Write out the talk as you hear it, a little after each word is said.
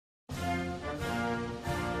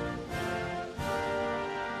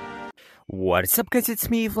What's up guys, it's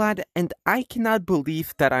me Vlad, and I cannot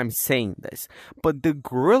believe that I'm saying this, but the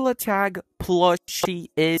Gorilla Tag plushie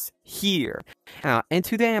is here. And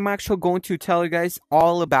today I'm actually going to tell you guys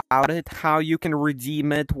all about it, how you can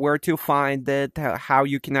redeem it, where to find it, how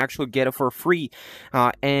you can actually get it for free.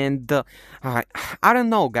 I don't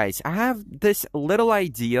know guys, I have this little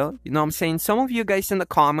idea, you know what I'm saying? Some of you guys in the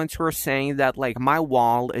comments were saying that like my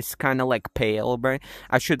wall is kind of like pale, right?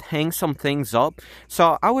 I should hang some things up.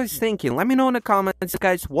 So I was thinking, let me know in the comments,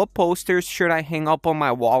 guys, what posters should I hang up on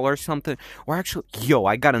my wall or something? Or actually, yo,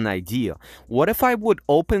 I got an idea. What if I would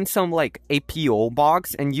open some like APO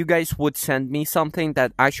box and you guys would send me something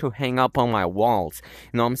that I should hang up on my walls?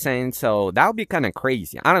 You know what I'm saying? So that would be kind of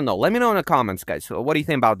crazy. I don't know. Let me know in the comments, guys. So what do you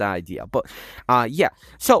think about that idea? But yeah.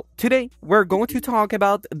 So today we're going to talk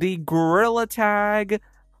about the Gorilla Tag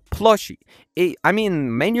plushie. I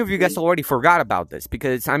mean, many of you guys already forgot about this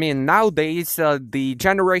because I mean nowadays the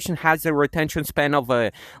generation has a retention span of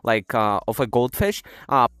a goldfish.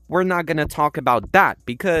 We're not gonna talk about that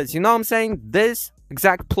because you know what I'm saying. This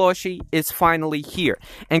exact plushie is finally here,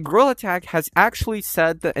 and Gorilla Tag has actually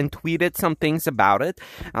said and tweeted some things about it.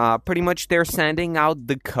 Pretty much they're sending out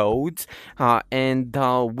the codes, and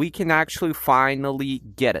we can actually finally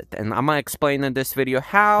get it. And I'm gonna explain in this video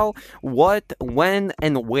how, what, when,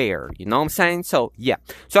 and where. You know what I'm saying? So yeah.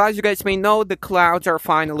 So as you guys may know, the clouds are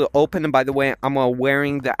finally open. And by the way, I'm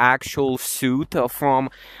wearing the actual suit from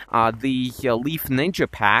the Leaf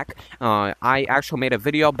Ninja pack. I actually made a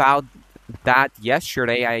video about that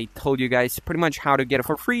yesterday. I told you guys pretty much how to get it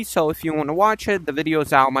for free, so if you want to watch it, the video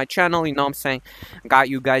is out on my channel. You know what I'm saying? Got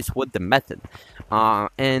you guys with the method.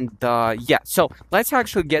 Yeah, so let's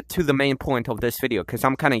actually get to the main point of this video because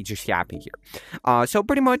I'm kind of just yapping here. So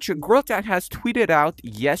pretty much Gorilla Tag has tweeted out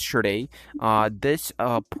yesterday this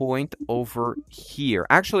point over here.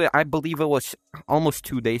 Actually, I believe it was almost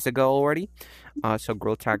 2 days ago already. So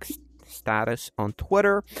Gorilla Tag's status on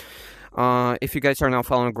Twitter. If you guys are not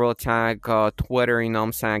following Gorilla Tag Twitter, you know what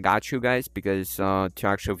I'm saying, I got you guys, because to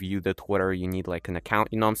actually view the Twitter, you need like an account,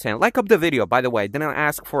 you know what I'm saying. Like up the video, by the way. I didn't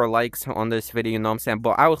ask for likes on this video, you know what I'm saying,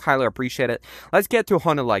 but I would highly appreciate it. Let's get to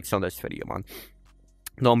 100 likes on this video, man.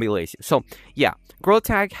 Don't be lazy. So yeah, Gorilla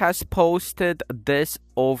Tag has posted this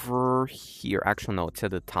over here. Actually, no, it's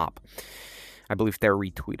at the top. I believe they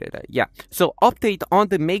retweeted it. Yeah. So update on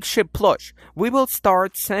the makeshift plush. We will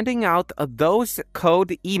start sending out those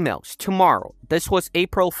code emails tomorrow. This was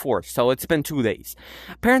April 4th, so it's been 2 days.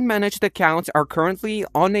 Parent managed accounts are currently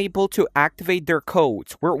unable to activate their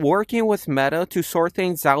codes. We're working with Meta to sort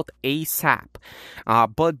things out ASAP,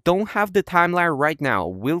 but don't have the timeline right now.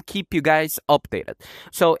 We'll keep you guys updated.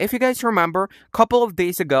 So if you guys remember, a couple of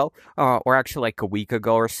days ago, or actually like a week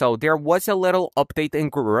ago or so, there was a little update in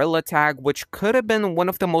Gorilla Tag, which could have been one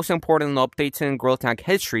of the most important updates in Gorilla Tag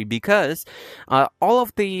history, because all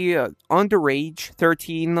of the underage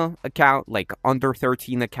 13 account, like under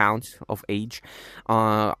 13 accounts of age,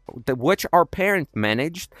 which are parent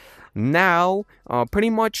managed, now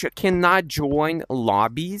pretty much cannot join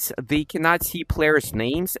lobbies. They cannot see players'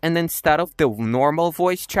 names, and instead of the normal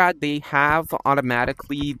voice chat, they have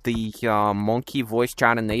automatically the monkey voice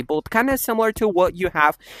chat enabled, kind of similar to what you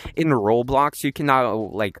have in Roblox. You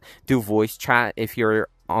cannot like do voice chat if you're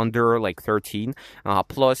under like 13.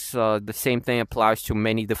 Plus the same thing applies to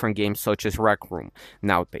many different games such as Rec Room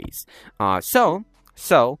nowadays.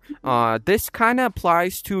 So this kind of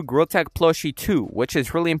applies to Gorilla Tag plushie too, which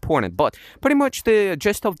is really important. But pretty much the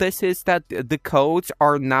gist of this is that the codes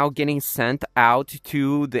are now getting sent out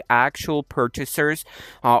to the actual purchasers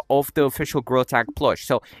of the official Gorilla Tag plush.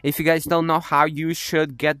 So if you guys don't know how you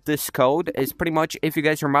should get this code, is pretty much, if you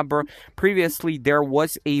guys remember, previously there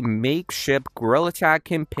was a makeshift Gorilla Tag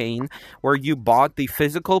campaign where you bought the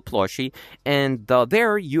physical plushie, and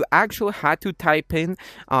there you actually had to type in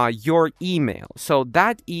your email. So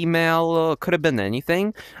that email could have been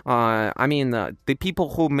anything. I mean, the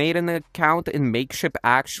people who made an account in Makeshift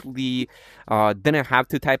actually didn't have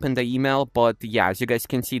to type in the email. But yeah, as you guys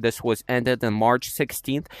can see, this was ended on March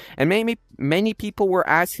 16th. And many people were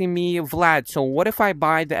asking me, Vlad, so what if I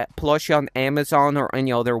buy the plushie on Amazon or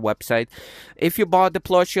any other website? If you bought the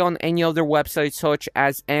plushie on any other website, such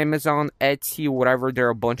as Amazon, Etsy, whatever, there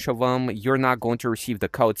are a bunch of them, you're not going to receive the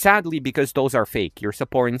code, sadly, because those are fake. You're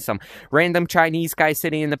supporting some random Chinese guy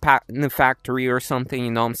sitting in the factory or something,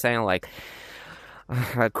 you know what I'm saying, like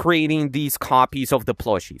creating these copies of the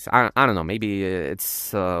plushies. I don't know, maybe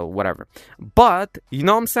it's whatever, but you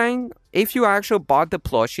know what I'm saying, if you actually bought the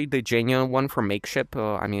plushie, the genuine one from Makeship,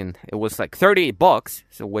 I mean, it was like 38 bucks,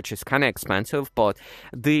 so which is kind of expensive, but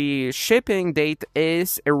the shipping date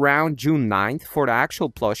is around June 9th for the actual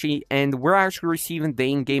plushie, and we're actually receiving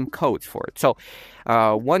the in-game codes for it. So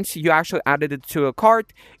once you actually added it to a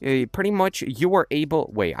cart, pretty much you were able,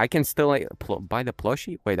 wait, I can still buy the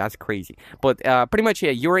plushie? Wait, that's crazy. But pretty much,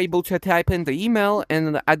 yeah, you're able to type in the email,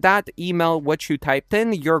 and at that email, what you typed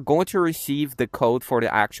in, you're going to receive the code for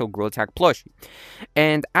the actual Gorilla Tag plushie.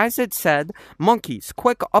 And as it said, monkeys,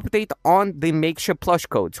 quick update on the Makeship plush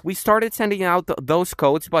codes. We started sending out those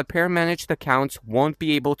codes, but parent-managed accounts won't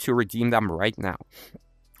be able to redeem them right now.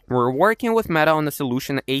 We're working with Meta on the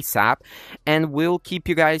solution ASAP, and we'll keep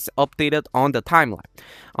you guys updated on the timeline.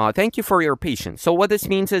 Thank you for your patience. So what this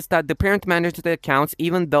means is that the parent-managed accounts,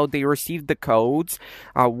 even though they received the codes,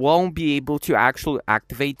 won't be able to actually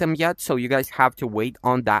activate them yet. So you guys have to wait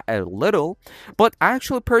on that a little. But I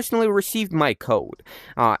actually personally received my code,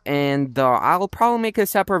 and I'll probably make a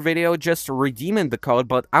separate video just redeeming the code.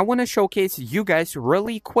 But I want to showcase you guys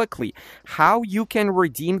really quickly how you can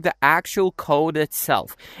redeem the actual code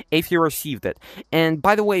itself if you received it. And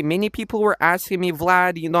by the way, many people were asking me,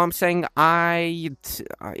 Vlad, you know what I'm saying,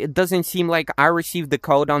 it doesn't seem like I received the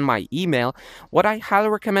code on my email. What I highly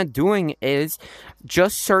recommend doing is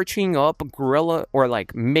just searching up Gorilla or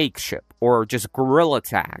like Makeship or just Gorilla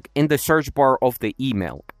Tag in the search bar of the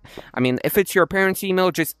email. I mean, if it's your parents' email,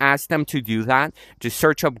 just ask them to do that. Just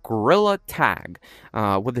search up Gorilla Tag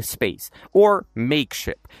with a space or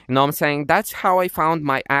Makeship. You know what I'm saying? That's how I found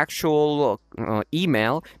my actual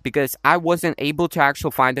email, because I wasn't able to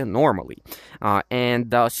actually find it normally.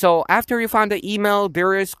 So after you find the email,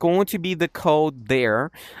 there is going to be the code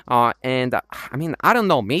there. I mean, I don't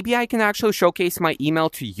know. Maybe I can actually showcase my email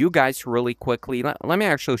to you guys really quickly. Let me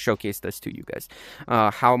actually showcase this to you guys,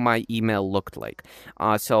 how my email looked like.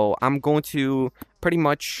 So I'm going to pretty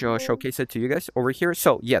much showcase it to you guys over here.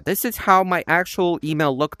 So yeah, this is how my actual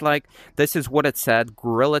email looked like. This is what it said: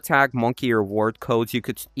 Gorilla Tag Monkey Reward Codes. You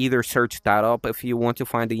could either search that up if you want to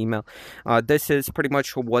find the email. This is pretty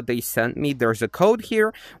much what they sent me. There's a code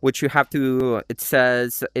here which you have to, it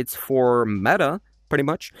says it's for Meta, pretty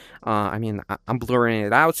much. I mean, I'm blurring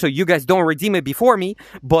it out so you guys don't redeem it before me,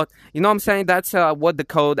 but you know what I'm saying? That's what the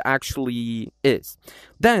code actually is.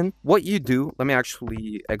 Then what you do, let me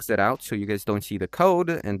actually exit out so you guys don't see the code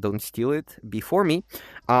and don't steal it before me.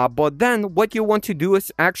 But then what you want to do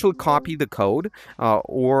is actually copy the code,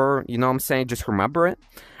 or you know what I'm saying, just remember it.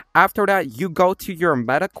 After that, you go to your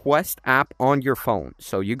MetaQuest app on your phone.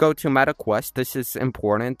 So you go to MetaQuest. This is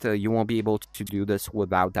important. You won't be able to do this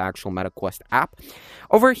without the actual MetaQuest app.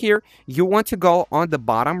 Over here, you want to go on the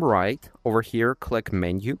bottom right. Over here, click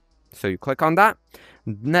Menu. So you click on that.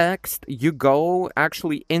 Next, you go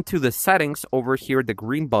actually into the settings over here, the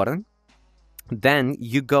green button. Then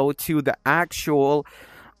you go to the actual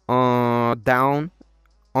down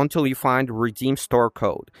until you find redeem store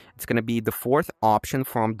code. It's going to be the fourth option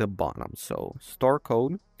from the bottom. So store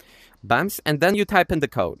code, bams, and then you type in the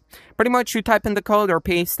code. Pretty much you type in the code or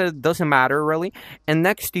paste it, doesn't matter really. And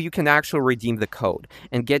next you can actually redeem the code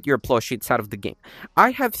and get your plushie inside of the game.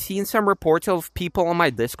 I have seen some reports of people on my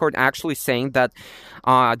Discord actually saying that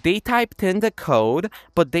they typed in the code,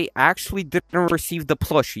 but they actually didn't receive the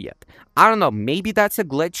plushie yet. I don't know, maybe that's a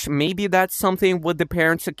glitch, maybe that's something with the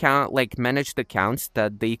parents' account, like managed accounts,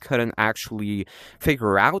 that they couldn't actually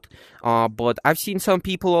figure out. But I've seen some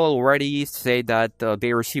people already say that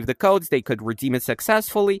they received the codes, they could redeem it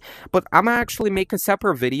successfully. But I'm gonna actually make a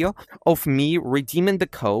separate video of me redeeming the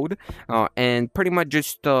code and pretty much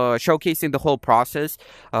just showcasing the whole process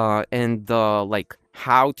and like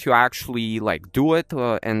how to actually like do it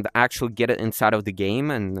and actually get it inside of the game.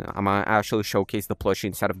 And I'm gonna actually showcase the plushie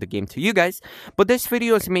inside of the game to you guys. But this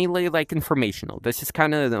video is mainly like informational. This is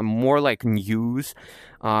kind of more like news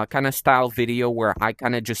kind of style video where I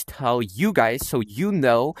kind of just tell you guys so you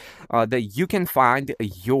know that you can find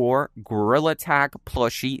your Gorilla Tag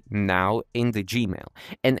plushie now in the Gmail.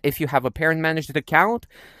 And if you have a parent managed account,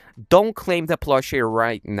 don't claim the plushie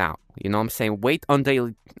right now. You know what I'm saying? Wait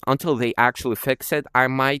until they actually fix it. I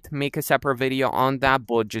might make a separate video on that,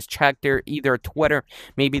 but just check their either Twitter.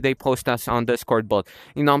 Maybe they post us on Discord, but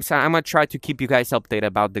you know what I'm saying? I'm going to try to keep you guys updated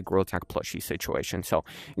about the Gorilla Tag plushie situation. So,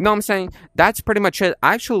 you know what I'm saying? That's pretty much it.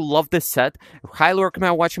 I actually love this set. Highly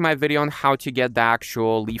recommend watching my video on how to get the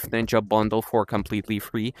actual Leaf Ninja bundle for completely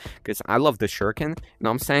free, because I love the shuriken. You know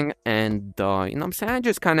what I'm saying? And, you know what I'm saying? I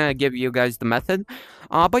just kind of give you guys the method.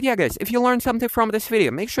 But yeah, guys, if you learned something from this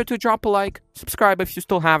video, make sure to drop a like, subscribe if you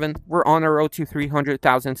still haven't. We're on our road to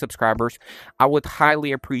 300,000 subscribers. I would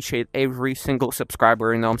highly appreciate every single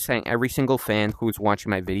subscriber, and I'm saying every single fan who's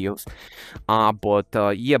watching my videos.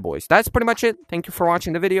 Yeah, boys, that's pretty much it. Thank you for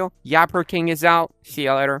watching the video. Yapper King is out. See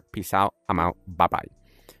you later. Peace out. I'm out. Bye-bye.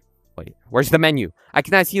 Wait, where's the menu? I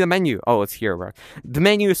cannot see the menu. Oh, it's here, right? The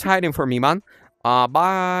menu is hiding from me, man.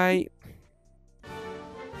 Bye.